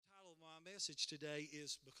my message today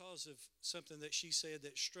is because of something that she said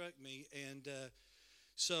that struck me. And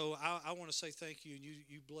so I want to say thank you. And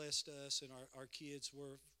you blessed us and our kids.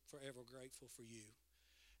 We're forever grateful for you.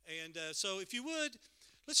 And so if you would,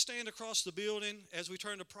 let's stand across the building as we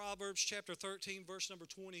turn to Proverbs chapter 13, verse number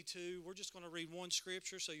 22. We're just going to read one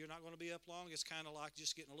scripture, so you're not going to be up long. It's kind of like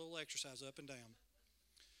just getting a little exercise up and down.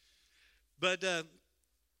 But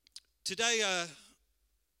today,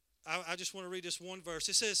 I just want to read this one verse.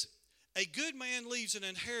 It says, "A good man leaves an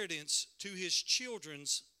inheritance to his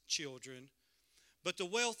children's children, but the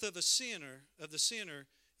wealth of the sinner,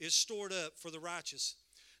 is stored up for the righteous."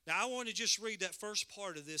 Now, I want to just read that first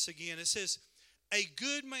part of this again. It says, "A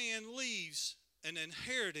good man leaves an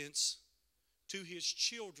inheritance to his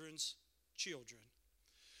children's children."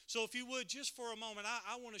 So if you would, just for a moment,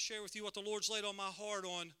 I want to share with you what the Lord's laid on my heart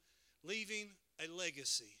on leaving a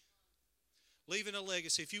legacy. Leaving a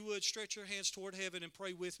legacy. If you would, stretch your hands toward heaven and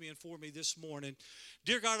pray with me and for me this morning.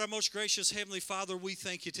 Dear God, our most gracious Heavenly Father, we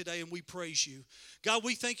thank you today and we praise you. God,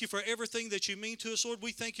 we thank you for everything that you mean to us, Lord.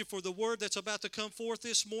 We thank you for the word that's about to come forth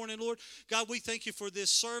this morning, Lord. God, we thank you for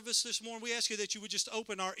this service this morning. We ask you that you would just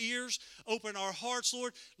open our ears, open our hearts,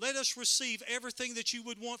 Lord. Let us receive everything that you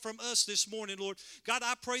would want from us this morning, Lord. God,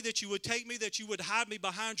 I pray that you would take me, that you would hide me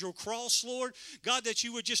behind your cross, Lord. God, that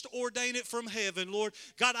you would just ordain it from heaven, Lord.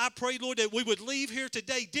 God, I pray, Lord, that we would leave here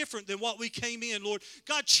today different than what we came in, Lord.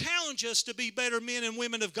 God, challenge us to be better men and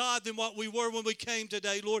women of God than what we were when we came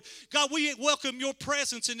today, Lord. God, we welcome your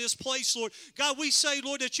presence in this place, Lord. God, we say,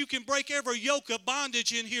 Lord, that you can break every yoke of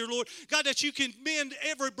bondage in here, Lord. God, that you can mend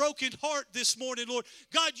every broken heart this morning, Lord.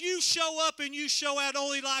 God, you show up and you show out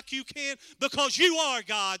only like you can because you are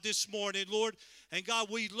God this morning, Lord. And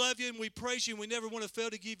God, we love you and we praise you and we never want to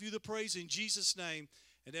fail to give you the praise in Jesus' name.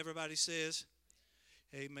 And everybody says,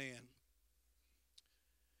 amen.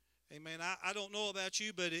 Amen. I don't know about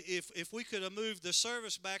you, but if we could have moved the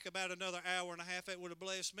service back about another hour and a half, that would have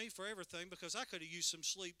blessed me for everything because I could have used some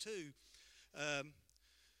sleep too.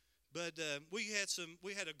 But we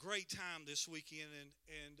had a great time this weekend,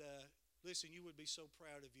 and listen, you would be so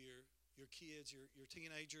proud of your kids, your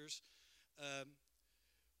teenagers.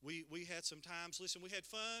 We had some times. Listen, we had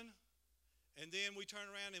fun, and then we turned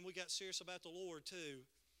around and we got serious about the Lord too,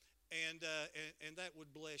 and that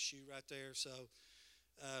would bless you right there. So.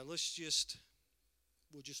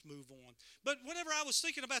 We'll just move on. But whenever I was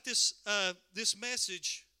thinking about this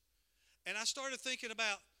message, and I started thinking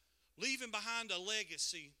about leaving behind a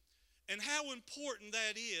legacy and how important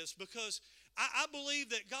that is, because I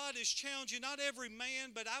believe that God is challenging not every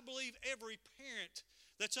man, but I believe every parent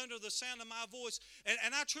that's under the sound of my voice.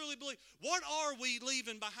 And I truly believe, what are we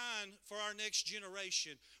leaving behind for our next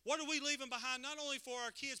generation? What are we leaving behind not only for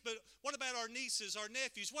our kids, but what about our nieces, our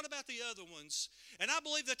nephews? What about the other ones? And I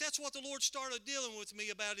believe that that's what the Lord started dealing with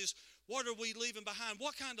me about is, what are we leaving behind?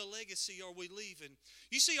 What kind of legacy are we leaving?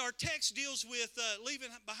 You see, our text deals with leaving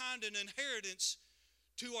behind an inheritance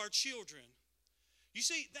to our children. You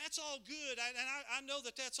see, that's all good, and I know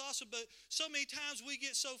that that's awesome, but so many times we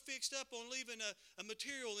get so fixed up on leaving a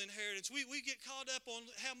material inheritance. We get caught up on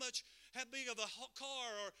how big of a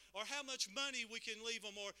car or how much money we can leave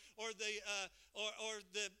them or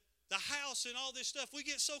the house and all this stuff. We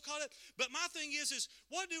get so caught up. But my thing is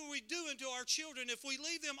what do we do to our children if we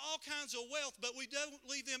leave them all kinds of wealth, but we don't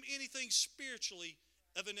leave them anything spiritually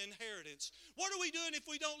of an inheritance? What are we doing if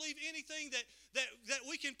we don't leave anything that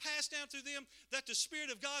we can pass down through them, that the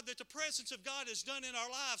Spirit of God, that the presence of God has done in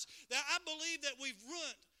our lives? That I believe that we've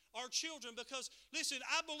ruined our children because, listen,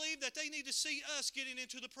 I believe that they need to see us getting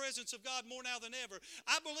into the presence of God more now than ever.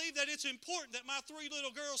 I believe that it's important that my 3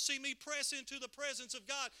 little girls see me press into the presence of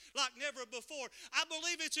God like never before. I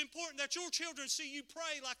believe it's important that your children see you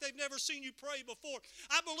pray like they've never seen you pray before.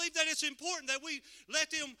 I believe that it's important that we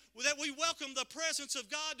welcome the presence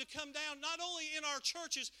of God to come down not only in our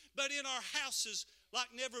churches but in our houses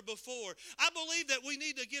like never before. I believe that we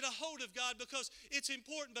need to get a hold of God because it's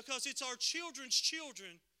important, because it's our children's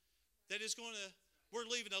children that we're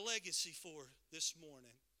leaving a legacy for this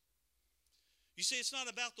morning. You see, it's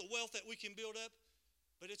not about the wealth that we can build up,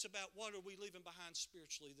 but it's about what are we leaving behind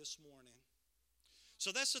spiritually this morning.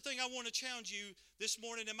 So that's the thing I want to challenge you this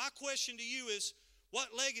morning. And my question to you is,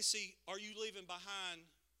 what legacy are you leaving behind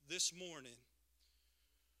this morning?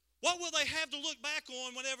 What will they have to look back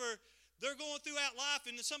on whenever they're going throughout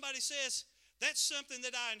life and somebody says, that's something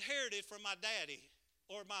that I inherited from my daddy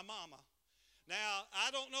or my mama? Now,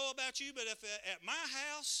 I don't know about you, but if at my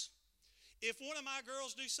house, if one of my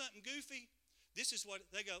girls do something goofy, this is what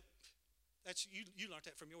they go, that's you learned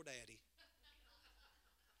that from your daddy.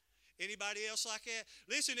 Anybody else like that?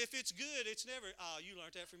 Listen, if it's good, it's never, you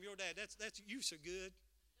learned that from your dad. That's you so good.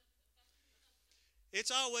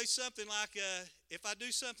 It's always something like if I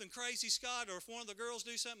do something crazy, Scott, or if one of the girls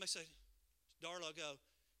do something, they say, Darla will go,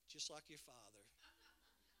 just like your father.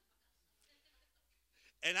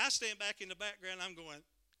 And I stand back in the background, I'm going.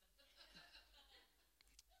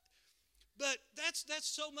 But that's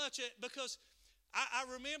so much because I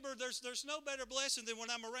remember there's no better blessing than when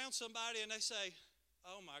I'm around somebody and they say,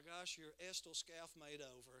 oh my gosh, you're Estel Scalf made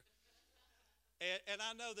over. And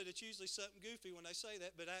I know that it's usually something goofy when they say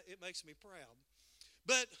that, but it makes me proud.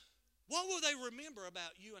 But what will they remember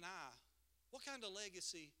about you and I? What kind of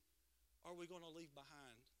legacy are we going to leave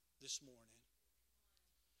behind this morning?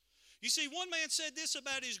 You see, one man said this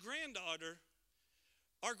about his granddaughter.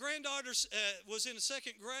 Our granddaughter was in the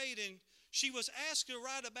second grade, and she was asked to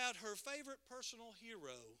write about her favorite personal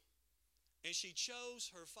hero. And she chose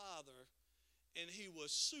her father, and he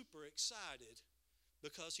was super excited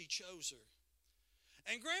because he chose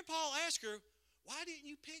her. And Grandpa asked her, why didn't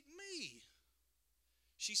you pick me?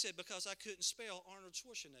 She said, because I couldn't spell Arnold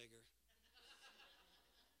Schwarzenegger.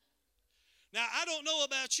 Now, I don't know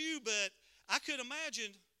about you, but I could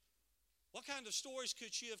imagine what kind of stories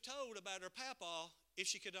could she have told about her papa if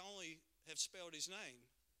she could only have spelled his name.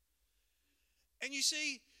 And you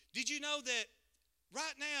see, did you know that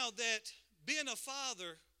right now that being a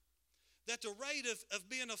father, that the rate of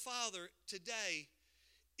being a father today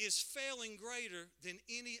is failing greater than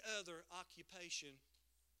any other occupation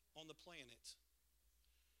on the planet?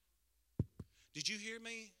 Did you hear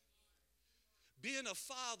me? Being a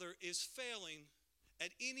father is failing at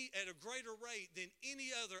a greater rate than any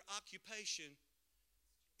other occupation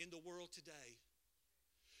in the world today.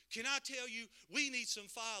 Can I tell you, we need some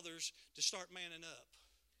fathers to start manning up.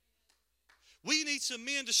 We need some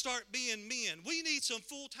men to start being men. We need some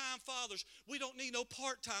full-time fathers. We don't need no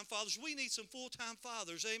part-time fathers. We need some full-time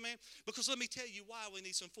fathers, amen? Because let me tell you why we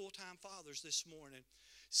need some full-time fathers this morning.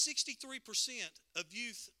 63% of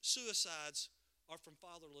youth suicides are from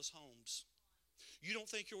fatherless homes. You don't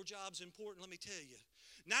think your job's important? Let me tell you.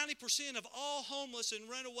 90% of all homeless and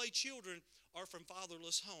runaway children are from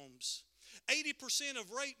fatherless homes. 80%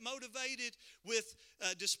 of rape motivated with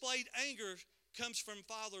displayed anger comes from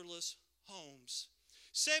fatherless homes.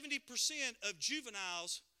 70% of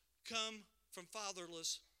juveniles come from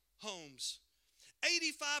fatherless homes.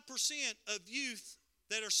 85% of youth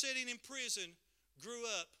that are sitting in prison grew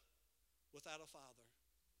up without a father.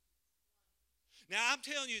 Now, I'm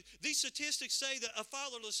telling you, these statistics say that a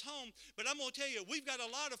fatherless home, but I'm going to tell you, we've got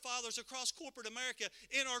a lot of fathers across corporate America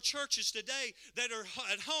in our churches today that are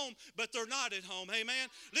at home, but they're not at home.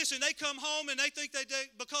 Amen? Listen, they come home and they think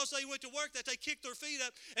because they went to work that they kick their feet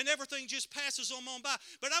up and everything just passes them on by.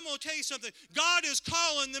 But I'm going to tell you something. God is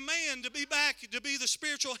calling the man to be back, to be the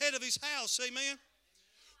spiritual head of his house. Amen?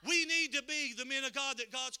 We need to be the men of God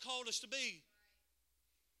that God's called us to be.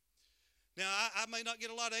 Now, I may not get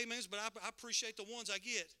a lot of amens, but I appreciate the ones I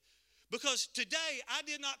get. Because today, I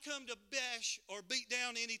did not come to bash or beat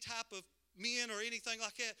down any type of men or anything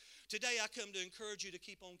like that. Today, I come to encourage you to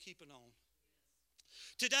keep on keeping on.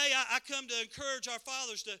 Today, I come to encourage our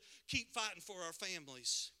fathers to keep fighting for our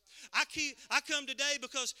families. I come today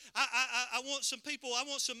because I want some people, I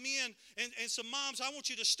want some men and some moms. I want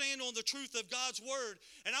you to stand on the truth of God's word.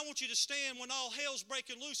 And I want you to stand when all hell's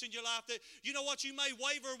breaking loose in your life. That you know what, you may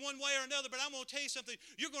waver one way or another, but I'm going to tell you something.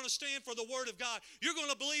 You're going to stand for the word of God. You're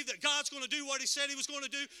going to believe that God's going to do what he said he was going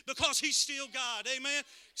to do because he's still God. Amen?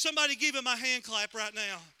 Somebody give him a hand clap right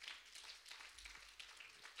now.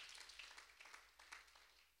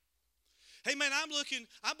 Hey, man, I'm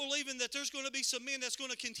believing that there's going to be some men that's going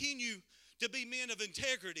to continue to be men of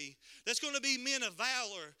integrity. That's going to be men of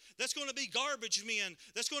valor. That's going to be garbage men.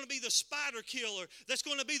 That's going to be the spider killer. That's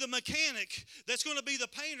going to be the mechanic. That's going to be the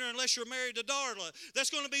painter unless you're married to Darla. That's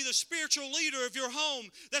going to be the spiritual leader of your home.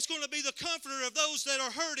 That's going to be the comforter of those that are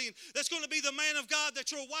hurting. That's going to be the man of God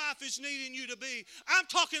that your wife is needing you to be. I'm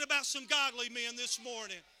talking about some godly men this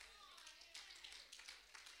morning.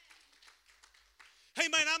 Hey,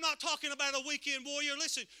 man, I'm not talking about a weekend warrior.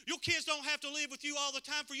 Listen, your kids don't have to live with you all the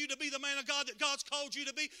time for you to be the man of God that God's called you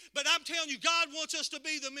to be. But I'm telling you, God wants us to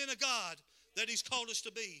be the men of God that he's called us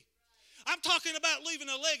to be. I'm talking about leaving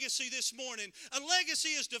a legacy this morning. A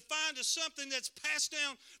legacy is defined as something that's passed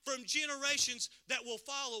down from generations that will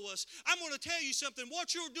follow us. I'm going to tell you something.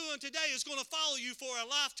 What you're doing today is going to follow you for a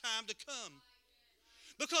lifetime to come.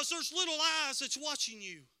 Because there's little eyes that's watching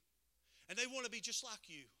you, and they want to be just like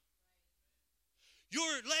you.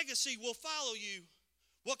 Your legacy will follow you.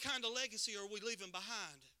 What kind of legacy are we leaving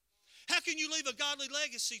behind? How can you leave a godly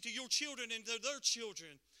legacy to your children and to their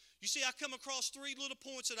children? You see, I come across three little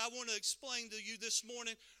points that I want to explain to you this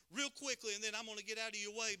morning real quickly, and then I'm going to get out of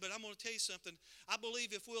your way, but I'm going to tell you something. I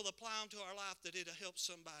believe if we'll apply them to our life that it'll help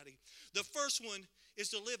somebody. The first one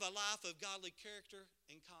is to live a life of godly character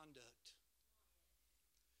and conduct.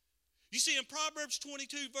 You see, in Proverbs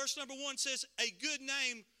 22, verse number 1 says, a good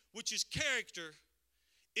name, which is character,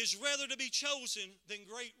 is rather to be chosen than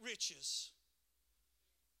great riches.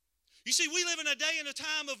 You see, we live in a day and a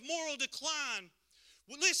time of moral decline.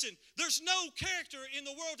 Well, listen, there's no character in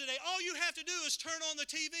the world today. All you have to do is turn on the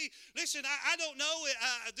TV. Listen, I don't know.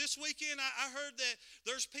 This weekend I heard that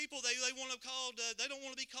there's people they want to called they don't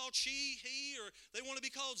want to be called she, he, or they want to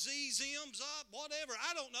be called z, zim, zop, whatever.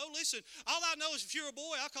 I don't know. Listen, all I know is if you're a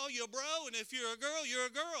boy, I'll call you a bro, and if you're a girl, you're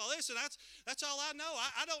a girl. Listen, that's all I know.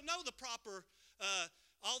 I don't know the proper.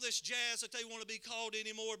 All this jazz that they want to be called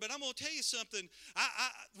anymore. But I'm going to tell you something.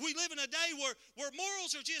 We live in a day where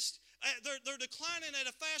morals are just, they're declining at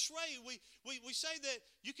a fast rate. We say that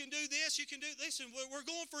you can do this, you can do this, and we're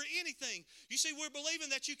going for anything. You see, we're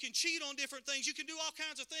believing that you can cheat on different things. You can do all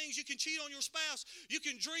kinds of things. You can cheat on your spouse. You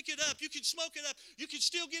can drink it up. You can smoke it up. You can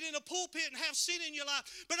still get in a pulpit and have sin in your life.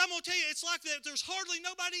 But I'm going to tell you, it's like that. There's hardly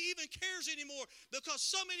nobody even cares anymore because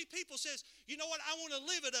so many people says, you know what, I want to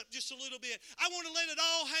live it up just a little bit. I want to let it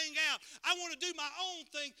all hang out. I want to do my own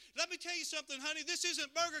thing. Let me tell you something, honey. This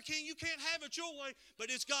isn't Burger King. You can't have it your way,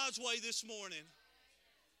 but it's God's way this morning.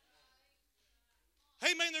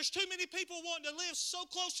 Hey, man, there's too many people wanting to live so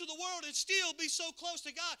close to the world and still be so close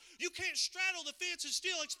to God. You can't straddle the fence and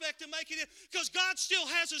still expect to make it in because God still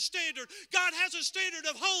has a standard. God has a standard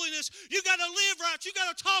of holiness. You got to live right. You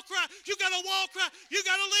got to talk right. You got to walk right. You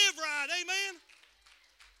got to live right. Amen?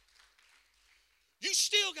 You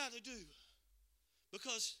still got to do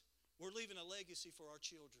because we're leaving a legacy for our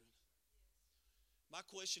children. My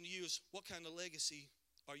question to you is, what kind of legacy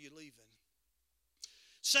are you leaving?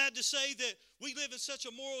 Sad to say that we live in such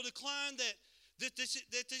a moral decline that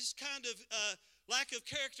this kind of lack of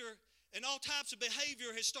character and all types of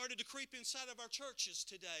behavior has started to creep inside of our churches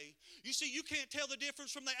today. You see, you can't tell the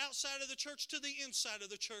difference from the outside of the church to the inside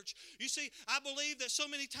of the church. You see, I believe that so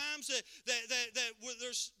many times that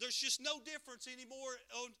there's just no difference anymore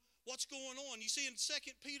on what's going on. You see, in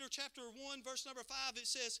 2 Peter chapter 1, verse number 5, it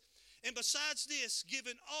says, and besides this,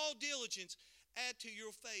 given all diligence, add to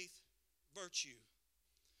your faith virtue.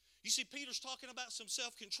 You see, Peter's talking about some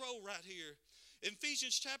self-control right here. In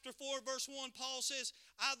Ephesians chapter 4, verse 1, Paul says,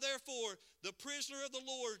 I therefore, the prisoner of the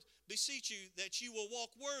Lord, beseech you that you will walk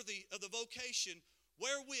worthy of the vocation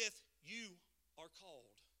wherewith you are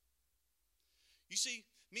called. You see,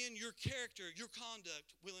 men, your character, your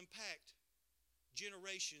conduct will impact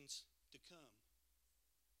generations to come.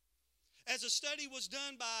 As a study was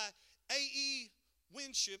done by A.E.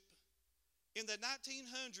 Winship in the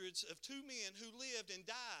 1900s of two men who lived and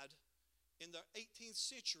died in the 18th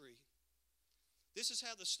century. This is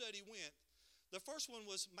how the study went. The first one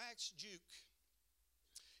was Max Juke.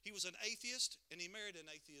 He was an atheist and he married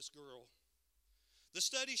an atheist girl. The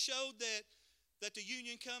study showed that the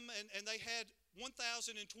union come and they had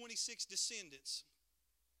 1,026 descendants,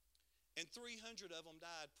 and 300 of them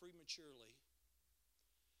died prematurely.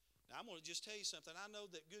 Now, I'm going to just tell you something. I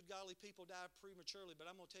know that good, godly people die prematurely,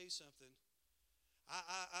 but I'm going to tell you something.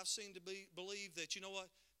 I've seen to believe that, you know what,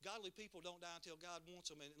 godly people don't die until God wants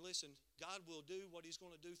them. And listen, God will do what He's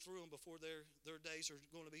going to do through them before their days are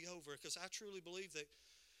going to be over. Because I truly believe that,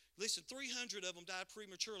 listen, 300 of them died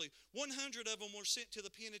prematurely. 100 of them were sent to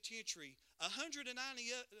the penitentiary. 190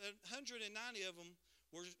 of them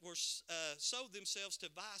sold themselves to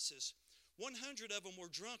vices. 100 of them were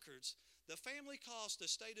drunkards. The family cost the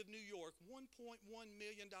state of New York $1.1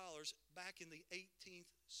 million back in the 18th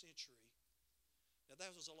century. Now,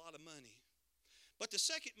 that was a lot of money. But the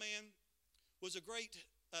second man was a great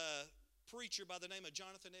preacher by the name of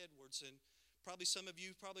Jonathan Edwards. And probably some of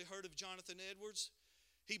you probably heard of Jonathan Edwards.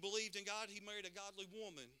 He believed in God. He married a godly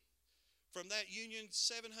woman. From that union,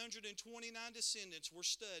 729 descendants were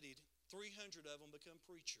studied. 300 of them become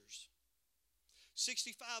preachers.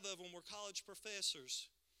 65 of them were college professors.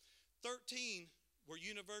 13 were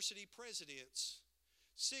university presidents.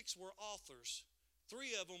 6 were authors.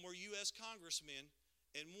 3 of them were U.S. congressmen.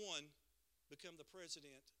 And 1 become the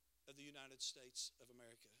president of the United States of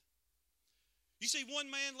America. You see,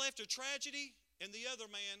 one man left a tragedy and the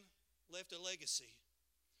other man left a legacy.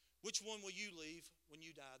 Which one will you leave when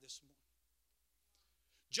you die this morning?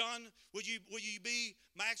 John, will you be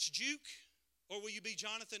Max Juke or will you be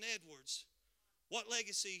Jonathan Edwards? What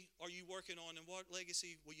legacy are you working on and what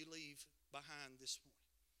legacy will you leave behind this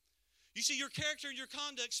morning? You see, your character and your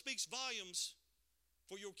conduct speaks volumes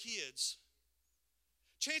for your kids.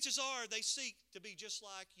 chances are they seek to be just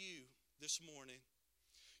like you this morning.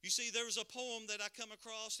 You see, there was a poem that I come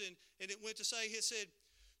across, and it went to say, it said,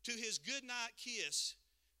 to his goodnight kiss,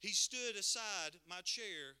 he stood aside my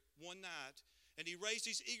chair one night, and he raised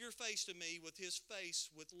his eager face to me with his face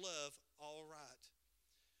with love all right.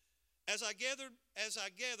 As I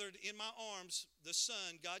gathered in my arms the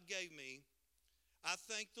son God gave me, I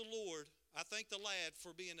thanked the Lord. I thanked the lad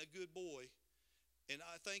for being a good boy, and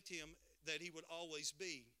I thanked him that he would always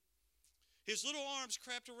be. His little arms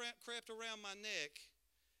crept around my neck,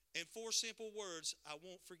 and 4 simple words I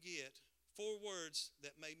won't forget, 4 words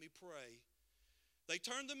that made me pray. They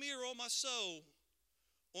turned the mirror on my soul,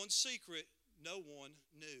 on secret no one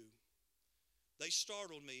knew. They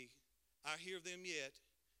startled me. I hear them yet.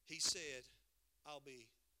 He said, I'll be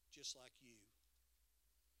just like you.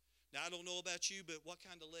 Now, I don't know about you, but what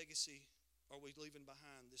kind of legacy are we leaving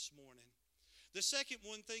behind this morning? The second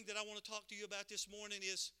one thing that I want to talk to you about this morning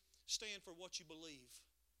is stand for what you believe.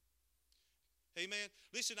 Amen.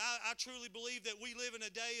 Listen, I truly believe that we live in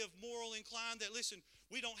a day of moral incline that, listen,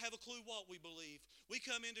 we don't have a clue what we believe. We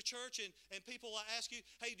come into church and people ask you,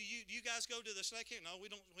 hey, do you guys go to the snake camp? No, we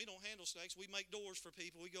don't handle snakes. We make doors for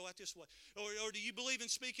people. We go out this way. Or do you believe in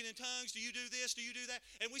speaking in tongues? Do you do this? Do you do that?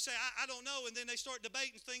 And we say, I don't know. And then they start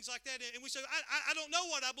debating things like that. And we say, I don't know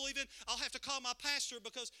what I believe in. I'll have to call my pastor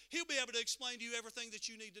because he'll be able to explain to you everything that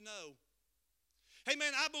you need to know. Hey,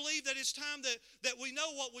 man, I believe that it's time that we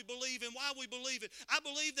know what we believe and why we believe it. I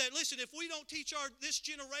believe that, listen, if we don't teach this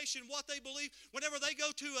generation what they believe, whenever they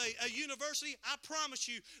go to a university, I promise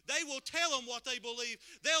you, they will tell them what they believe.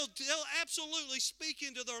 They'll absolutely speak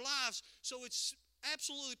into their lives. So it's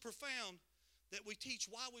absolutely profound that we teach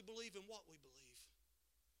why we believe and what we believe.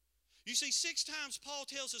 You see, 6 times Paul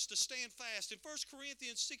tells us to stand fast. In 1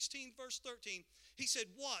 Corinthians 16, verse 13, he said,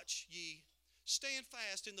 watch ye, stand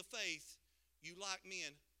fast in the faith. You like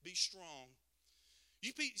men, be strong.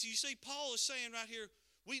 You see, Paul is saying right here,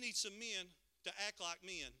 we need some men to act like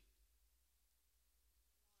men.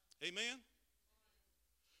 Amen?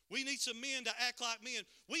 We need some men to act like men.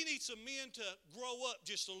 We need some men to grow up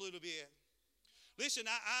just a little bit. Listen,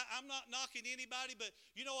 I'm not knocking anybody, but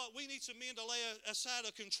you know what? We need some men to lay aside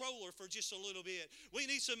a controller for just a little bit. We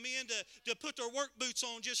need some men to put their work boots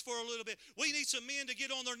on just for a little bit. We need some men to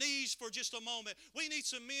get on their knees for just a moment. We need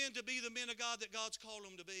some men to be the men of God that God's called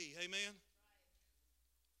them to be. Amen?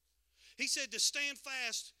 He said to stand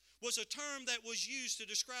fast was a term that was used to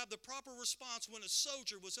describe the proper response when a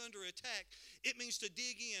soldier was under attack. It means to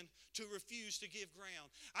dig in, to refuse to give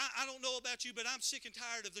ground. I don't know about you, but I'm sick and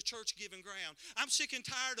tired of the church giving ground. I'm sick and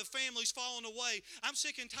tired of families falling away. I'm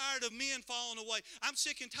sick and tired of men falling away. I'm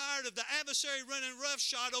sick and tired of the adversary running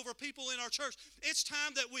roughshod over people in our church. It's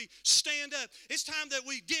time that we stand up. It's time that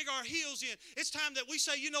we dig our heels in. It's time that we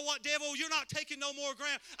say, you know what, devil, you're not taking no more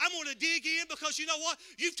ground. I'm going to dig in because you know what?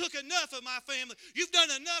 You've took enough of my family. You've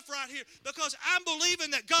done enough right here because I'm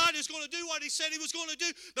believing that God is going to do what he said he was going to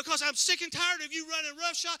do because I'm sick and tired of you running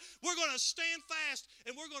roughshod. We're going to stand fast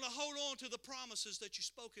and we're going to hold on to the promises that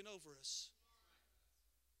you've spoken over us.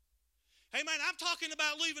 Hey, man, I'm talking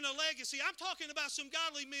about leaving a legacy. I'm talking about some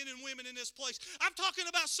godly men and women in this place. I'm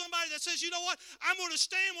talking about somebody that says, you know what? I'm going to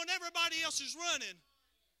stand when everybody else is running.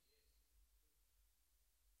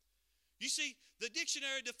 You see, the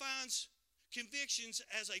dictionary defines convictions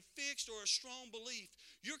as a fixed or a strong belief.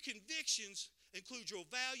 Your convictions include your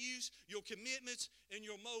values, your commitments, and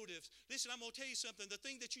your motives. Listen, I'm going to tell you something. The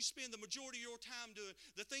thing that you spend the majority of your time doing,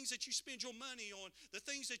 the things that you spend your money on, the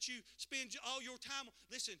things that you spend all your time on,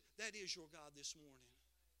 listen, that is your God this morning.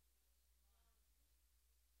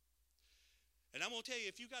 And I'm going to tell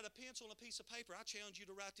you, if you got a pencil and a piece of paper, I challenge you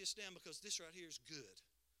to write this down because this right here is good.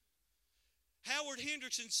 Howard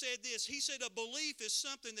Hendrickson said this. He said, a belief is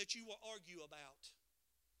something that you will argue about,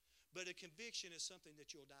 but a conviction is something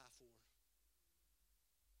that you'll die for.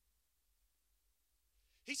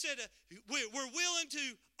 He said, we're willing to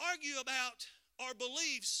argue about our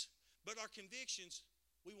beliefs, but our convictions,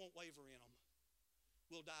 we won't waver in them.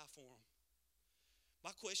 We'll die for them.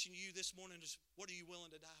 My question to you this morning is, what are you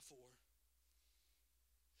willing to die for?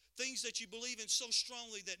 Things that you believe in so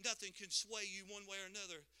strongly that nothing can sway you one way or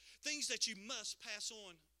another. Things that you must pass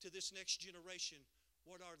on to this next generation.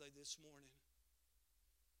 What are they this morning?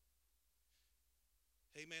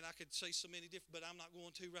 Hey, man, I could say so many different, but I'm not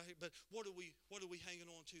going to right here. But what are we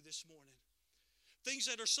hanging on to this morning? Things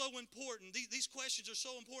that are so important. These questions are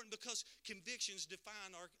so important because convictions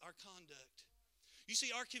define our conduct. You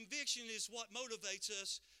see, our conviction is what motivates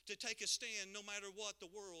us to take a stand no matter what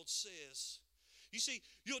the world says. You see,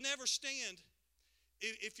 you'll never stand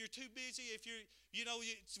If you're too busy, if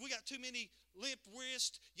we got too many limp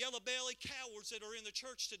wrist, yellow belly cowards that are in the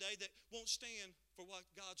church today that won't stand for what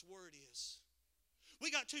God's word is. We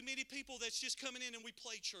got too many people that's just coming in and we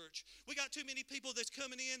play church. We got too many people that's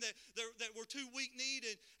coming in that we're too weak-kneed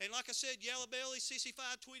and like I said, yellow belly,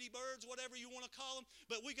 sissified, Tweety birds, whatever you want to call them.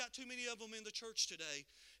 But we got too many of them in the church today.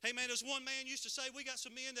 Hey man, as one man used to say, we got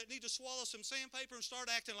some men that need to swallow some sandpaper and start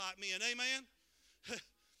acting like men. Amen?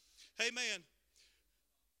 Amen.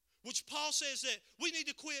 Which Paul says that we need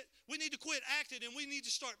to quit acting and we need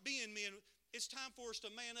to start being men. It's time for us to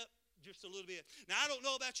man up just a little bit. Now, I don't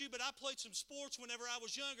know about you, but I played some sports whenever I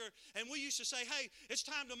was younger, and we used to say, hey, it's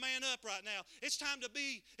time to man up right now. It's time to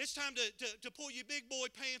pull your big boy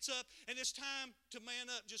pants up, and it's time to man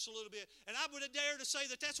up just a little bit. And I would dare to say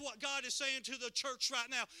that that's what God is saying to the church right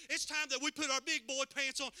now. It's time that we put our big boy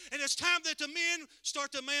pants on, and it's time that the men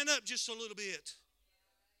start to man up just a little bit.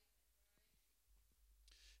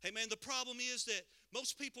 Hey man, the problem is that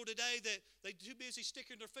most people today that they're too busy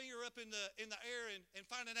sticking their finger up in the air and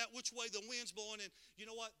finding out which way the wind's blowing, and you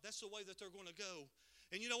know what? That's the way that they're going to go.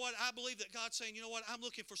 And you know what? I believe that God's saying, you know what? I'm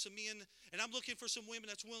looking for some men and I'm looking for some women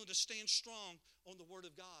that's willing to stand strong on the Word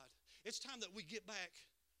of God. It's time that we get back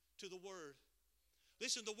to the Word.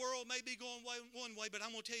 Listen, the world may be going one way, but I'm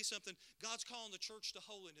going to tell you something. God's calling the church to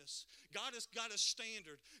holiness. God has got a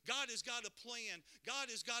standard. God has got a plan. God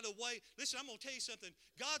has got a way. Listen, I'm going to tell you something.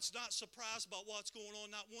 God's not surprised about what's going on,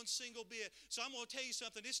 not one single bit. So I'm going to tell you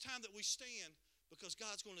something. It's time that we stand because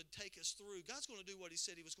God's going to take us through. God's going to do what He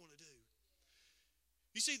said He was going to do.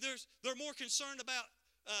 You see, they're more concerned about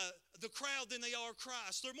the crowd than they are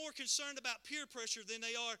Christ. They're more concerned about peer pressure than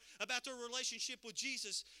they are about their relationship with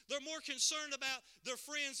Jesus. They're more concerned about their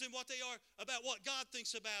friends than what they are about what God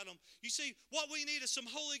thinks about them. You see, what we need is some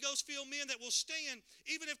Holy Ghost-filled men that will stand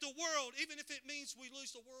even if it means we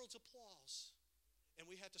lose the world's applause and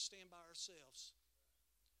we have to stand by ourselves.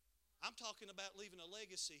 I'm talking about leaving a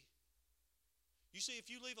legacy. You see, if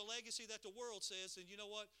you leave a legacy that the world says, then you know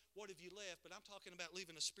what? What have you left? But I'm talking about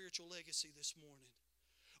leaving a spiritual legacy this morning.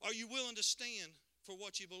 Are you willing to stand for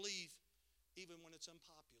what you believe, even when it's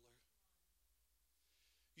unpopular?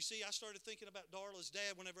 You see, I started thinking about Darla's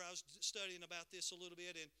dad whenever I was studying about this a little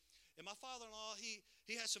bit. And my father-in-law,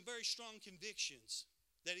 he has some very strong convictions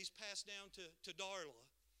that he's passed down to Darla.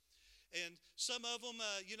 And some of them,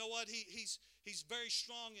 you know what, he's very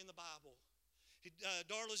strong in the Bible.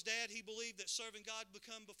 Darla's dad, he believed that serving God would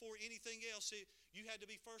come before anything else. You had to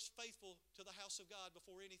be first faithful to the house of God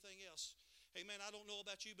before anything else. Hey, man, I don't know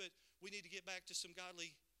about you, but we need to get back to some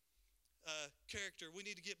godly character. We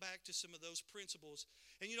need to get back to some of those principles.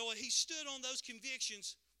 And you know what? He stood on those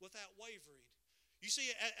convictions without wavering. You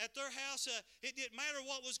see, at their house, it didn't matter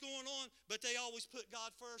what was going on, but they always put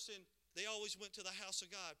God first, and they always went to the house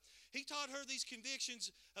of God. He taught her these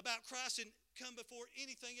convictions about Christ and come before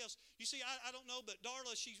anything else. You see, I don't know, but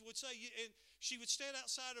Darla, she would say, and she would stand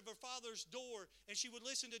outside of her father's door and she would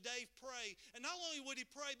listen to Dave pray. And not only would he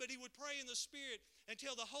pray, but he would pray in the Spirit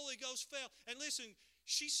until the Holy Ghost fell. And listen,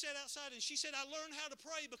 she sat outside and she said, I learned how to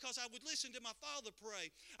pray because I would listen to my father pray.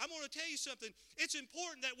 I'm going to tell you something. It's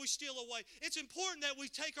important that we steal away. It's important that we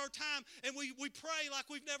take our time and we pray like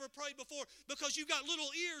we've never prayed before because you've got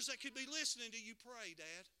little ears that could be listening to you pray,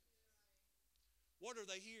 Dad. What are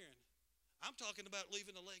they hearing? I'm talking about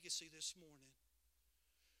leaving a legacy this morning.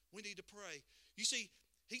 We need to pray. You see,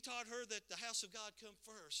 he taught her that the house of God come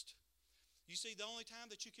first. You see, the only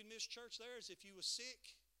time that you can miss church there is if you was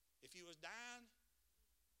sick, if you was dying,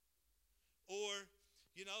 or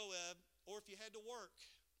if you had to work.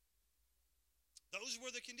 Those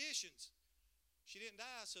were the conditions. She didn't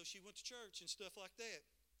die, so she went to church and stuff like that.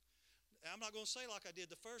 I'm not going to say like I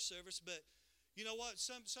did the first service, but you know what?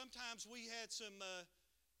 Sometimes we had some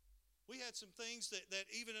things that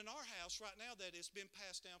even in our house right now that has been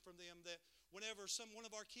passed down from them, that whenever one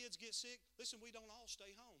of our kids gets sick, listen, we don't all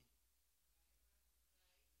stay home.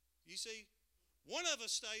 You see, one of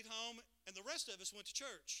us stayed home and the rest of us went to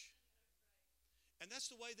church. And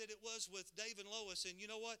that's the way that it was with Dave and Lois. And you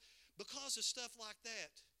know what? Because of stuff like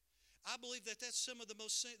that, I believe that that's some of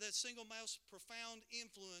that single most profound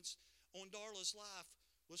influence on Darla's life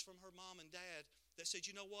was from her mom and dad that said,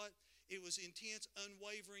 you know what? It was intense,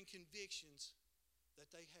 unwavering convictions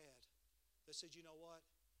that they had that said, you know what?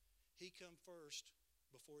 He come first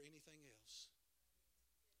before anything else.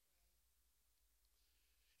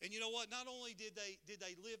 And you know what? Not only did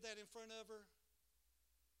they live that in front of her,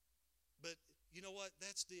 but you know what?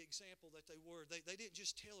 That's the example that they were. They didn't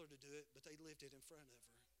just tell her to do it, but they lived it in front of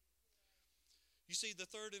her. You see, the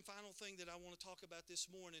third and final thing that I want to talk about this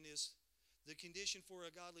morning is the condition for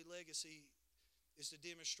a godly legacy is to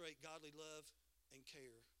demonstrate godly love and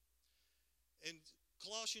care. And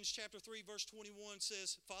Colossians chapter 3, verse 21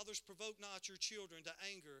 says, "Fathers, provoke not your children to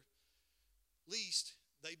anger, lest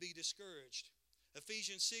they be discouraged."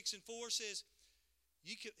 Ephesians 6 and 4 says,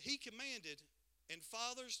 "He commanded, and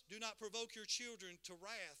fathers, do not provoke your children to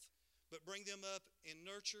wrath, but bring them up in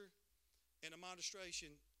nurture and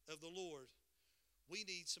administration of the Lord." We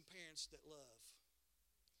need some parents that love.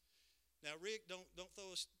 Now, Rick, don't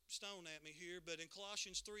throw a stone at me here, but in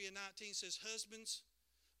Colossians 3 and 19 says, "Husbands,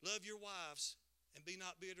 love your wives and be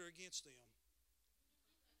not bitter against them."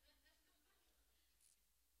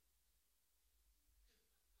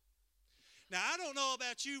 Now, I don't know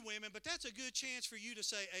about you women, but that's a good chance for you to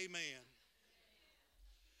say amen.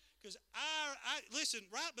 Because listen,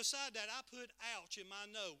 right beside that, I put "ouch" in my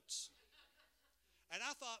notes. And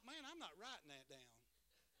I thought, man, I'm not writing that down.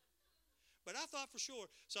 But I thought for sure.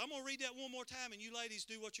 So I'm going to read that one more time, and you ladies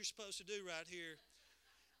do what you're supposed to do right here.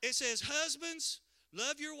 It says, "Husbands,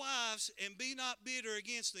 love your wives and be not bitter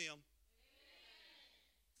against them." Amen.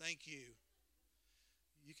 Thank you.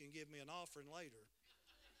 You can give me an offering later.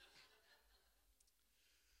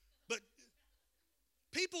 But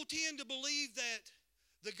people tend to believe that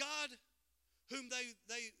the God whom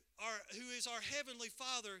who is our heavenly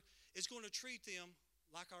Father is going to treat them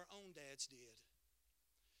like our own dads did.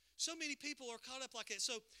 So many people are caught up like that.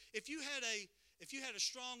 So if you had a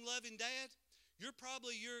strong, loving dad, you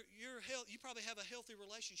probably have a healthy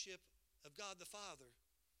relationship of God the Father.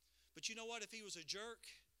 But you know what? If he was a jerk,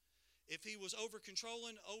 if he was over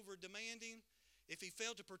controlling, over demanding, if he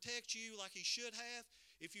failed to protect you like he should have,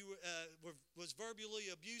 if you was verbally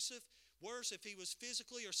abusive, worse, if he was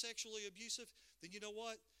physically or sexually abusive, then you know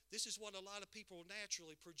what? This is what a lot of people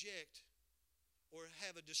naturally project or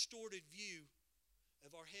have a distorted view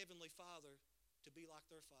of our Heavenly Father to be like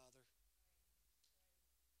their Father.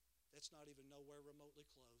 That's not even nowhere remotely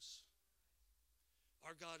close.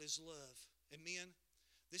 Our God is love. And men,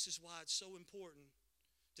 this is why it's so important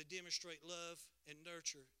to demonstrate love and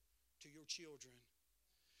nurture to your children.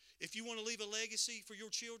 If you want to leave a legacy for your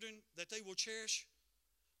children that they will cherish,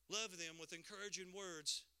 love them with encouraging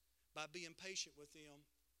words by being patient with them,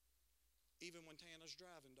 even when Tana's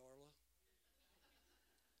driving, Darla.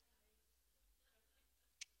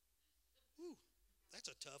 Ooh, that's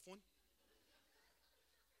a tough one.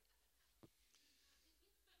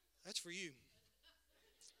 That's for you.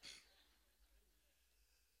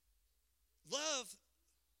 Love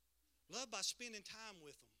by spending time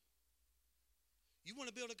with them. You want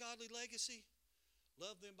to build a godly legacy?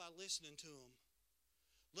 Love them by listening to them.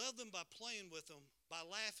 Love them by playing with them, by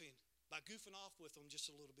laughing, by goofing off with them just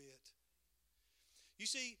a little bit. You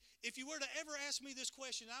see, if you were to ever ask me this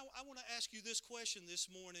question, I want to ask you this question this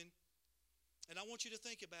morning, and I want you to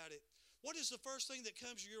think about it. What is the first thing that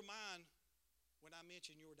comes to your mind when I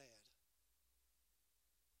mention your dad?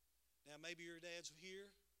 Now, maybe your dad's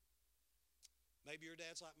here. Maybe your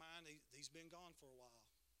dad's like mine. He's been gone for a while.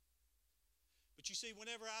 But you see,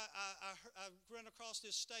 whenever I run across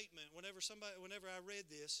this statement, whenever I read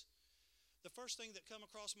this, the first thing that come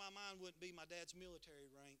across my mind wouldn't be my dad's military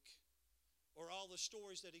rank or all the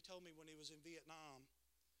stories that he told me when he was in Vietnam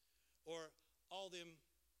or all them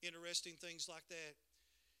interesting things like that.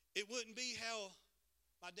 It wouldn't be how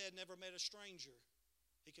my dad never met a stranger.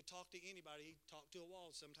 He could talk to anybody. He'd talk to a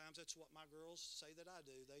wall. Sometimes that's what my girls say that I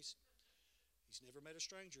do. He's never met a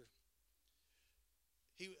stranger.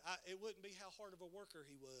 It wouldn't be how hard of a worker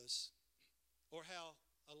he was, or how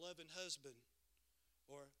a loving husband,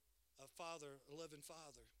 or a loving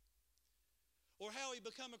father, or how he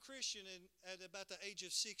became a Christian at about the age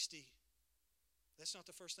of 60. That's not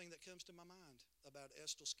the first thing that comes to my mind about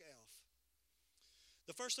Estel Scalf.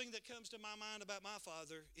 The first thing that comes to my mind about my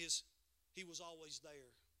father is he was always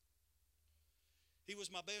there. He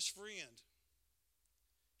was my best friend.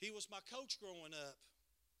 He was my coach growing up.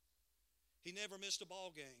 He never missed a ball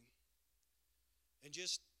game. And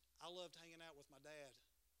I loved hanging out with my dad.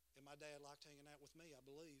 And my dad liked hanging out with me, I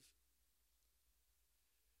believe.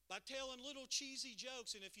 By telling little cheesy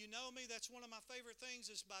jokes, and if you know me, that's one of my favorite things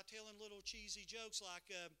is by telling little cheesy jokes like,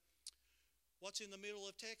 what's in the middle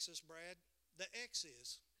of Texas, Brad? The X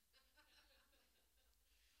is.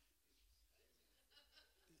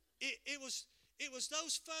 It was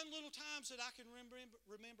those fun little times that I can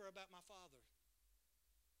remember about my father.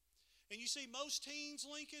 And you see, most teens,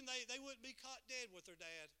 Lincoln, they wouldn't be caught dead with their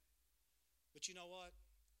dad. But you know what?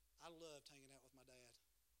 I loved hanging out with my dad.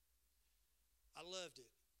 I loved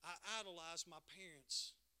it. I idolized my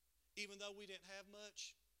parents. Even though we didn't have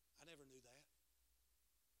much, I never knew that.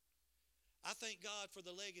 I thank God for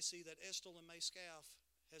the legacy that Estel and May Scalf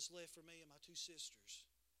has left for me and my two sisters.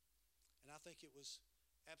 And I think it was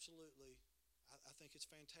absolutely, I think it's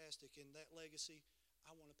fantastic. And that legacy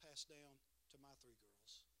I want to pass down to my 3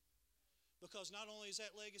 girls. Because not only is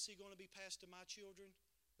that legacy going to be passed to my children,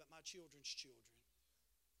 but my children's children.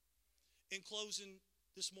 In closing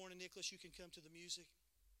this morning, Nicholas, you can come to the music.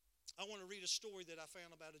 I want to read a story that I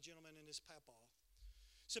found about a gentleman and his papa.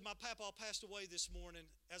 It said, my papa passed away this morning.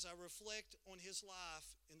 As I reflect on his life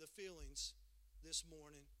and the feelings this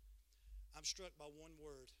morning, I'm struck by one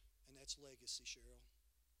word, and that's legacy, Cheryl.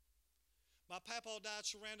 My papa died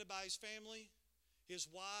surrounded by his family, his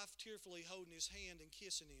wife tearfully holding his hand and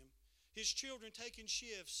kissing him, his children taking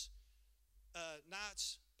shifts,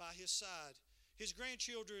 nights by his side, his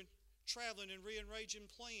grandchildren traveling and rearranging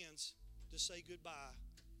plans to say goodbye.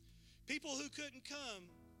 People who couldn't come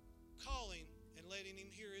calling and letting him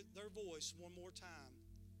hear their voice one more time.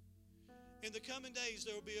 In the coming days,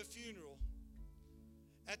 there will be a funeral.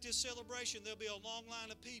 At this celebration, there'll be a long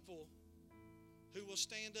line of people who will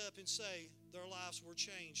stand up and say their lives were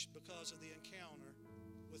changed because of the encounter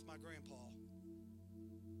with my grandpa.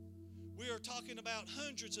 We are talking about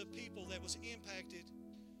hundreds of people that was impacted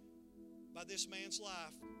by this man's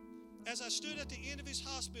life. As I stood at the end of his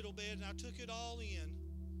hospital bed and I took it all in,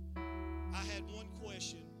 I had one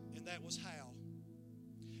question, and that was how.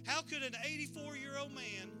 How could an 84-year-old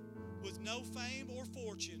man with no fame or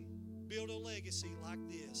fortune build a legacy like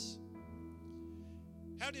this?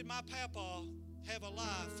 How did my papa have a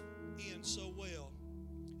life end so well?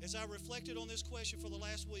 As I reflected on this question for the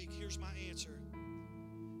last week, here's my answer.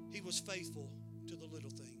 He was faithful to the little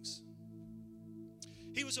things.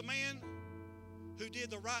 He was a man who did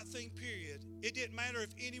the right thing, period. It didn't matter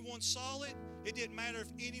if anyone saw it. It didn't matter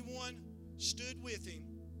if anyone stood with him.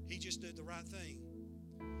 He just did the right thing.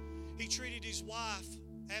 He treated his wife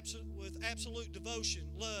with absolute devotion,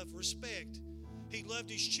 love, respect. He loved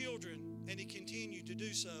his children, and he continued to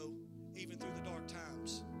do so even through the dark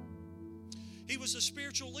times. He was the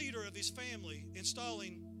spiritual leader of his family,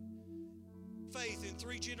 installing faith in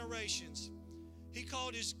 3 generations. He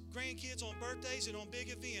called his grandkids on birthdays and on big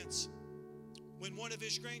events. When one of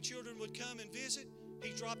his grandchildren would come and visit,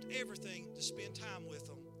 he dropped everything to spend time with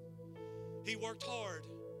them. He worked hard.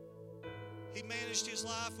 He managed his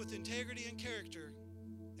life with integrity and character,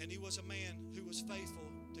 and he was a man who was faithful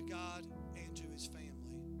to God and to his family.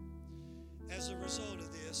 As a result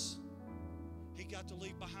of this, he got to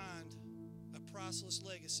leave behind a priceless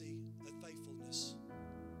legacy of faithfulness.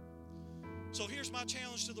 So here's my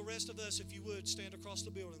challenge to the rest of us, if you would, stand across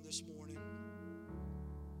the building this morning.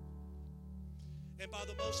 And by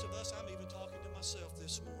the most of us, I'm even talking to myself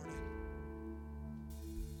this morning.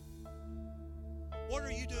 What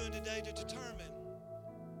are you doing today to determine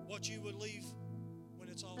what you would leave when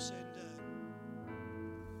it's all said and done?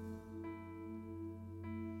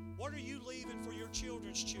 What are you leaving for your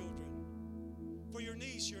children's children, for your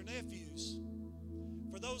niece, your nephews,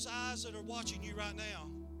 for those eyes that are watching you right now?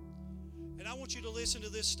 And I want you to listen to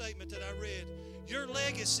this statement that I read. Your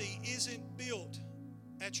legacy isn't built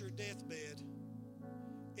at your deathbed.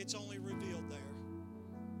 It's only revealed there.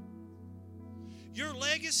 Your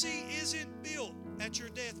legacy isn't built at your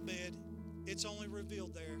deathbed. It's only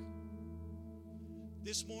revealed there.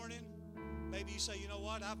 This morning, maybe you say, you know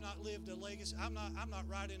what? I've not lived a legacy. I'm not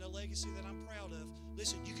writing a legacy that I'm proud of.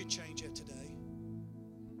 Listen, you can change it today.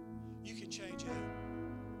 You can change it.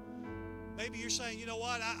 Maybe you're saying, you know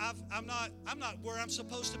what? I'm not where I'm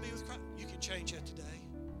supposed to be with Christ. You can change that today.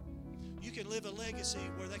 You can live a legacy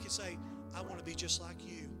where they can say, I want to be just like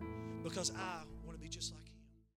you, because I want to be just like you.